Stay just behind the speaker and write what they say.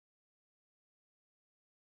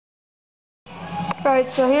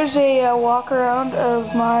Alright, so here's a walk around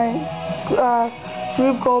of my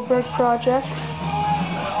Rube Goldburg project.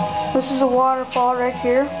 This is a waterfall right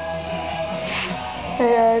here.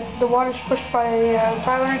 The water is pushed by a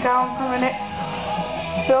 500 gallon per minute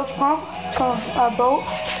bilge pump. It's called a boat.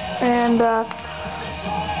 And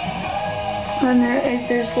then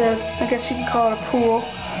there's I guess you can call it a pool.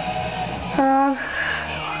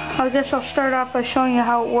 I guess I'll start off by showing you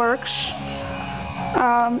how it works.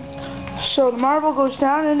 So the marble goes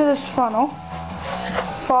down into this funnel,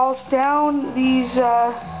 falls down these,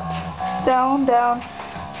 down,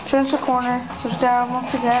 turns the corner, goes down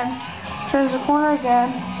once again, turns the corner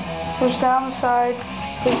again, goes down the side,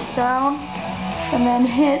 goes down, and then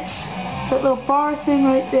hits that little bar thing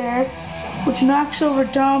right there, which knocks over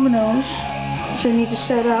dominoes, which I need to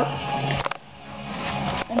set up.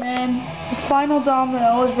 And then the final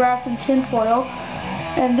domino is wrapped in tin foil,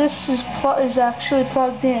 and this is actually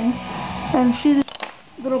plugged in. And see this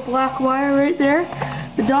little black wire right there?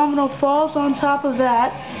 The domino falls on top of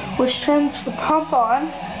that, which turns the pump on.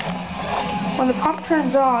 When the pump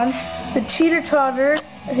turns on, the teeter-totter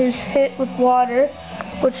is hit with water,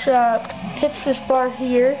 which hits this bar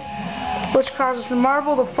here, which causes the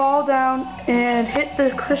marble to fall down and hit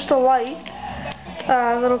the crystal light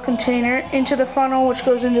little container into the funnel, which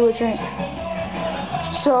goes into a drink.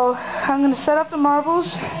 So I'm going to set up the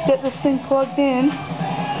marbles, get this thing plugged in,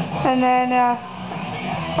 and then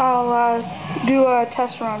I'll do a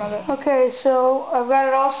test run of it. Okay, so I've got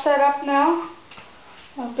it all set up now.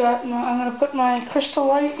 I'm going to put my crystal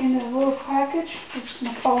light in a little package. It's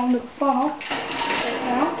going to fall into the funnel right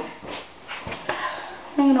now.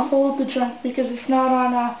 I'm going to hold the drink because it's not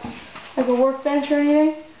on like a workbench or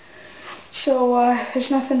anything. So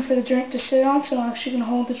there's nothing for the drink to sit on, so I'm actually going to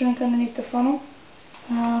hold the drink underneath the funnel.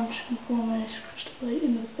 I'm just going to pull my crystal light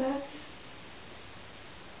into the back.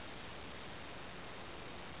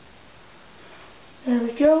 There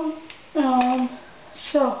we go.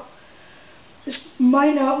 So this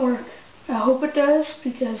might not work. I hope it does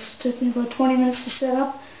because it took me about 20 minutes to set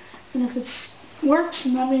up. And if it works,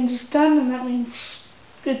 and that means it's done, and that means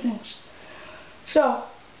good things. So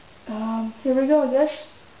here we go, I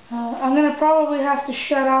guess. I'm going to probably have to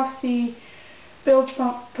shut off the bilge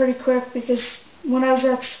pump pretty quick because when I was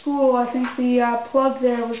at school, I think the plug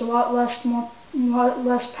there was a lot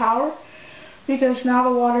less power. Because now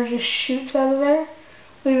the water just shoots out of there,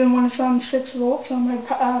 even when it's on 6 volts on my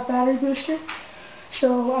battery booster.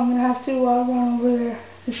 So I'm going to have to run over there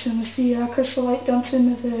as soon as the crystal light dumps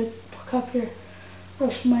into the cup here, or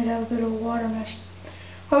else we might have a bit of a water mess.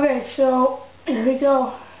 Okay, so here we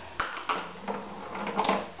go.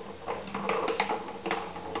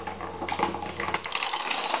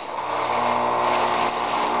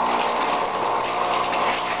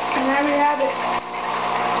 And there we have it.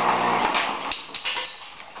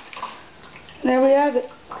 There we have it,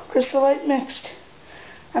 crystal light mixed.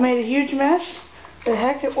 I made a huge mess, but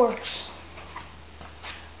heck, it works.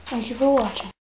 Thank you for watching.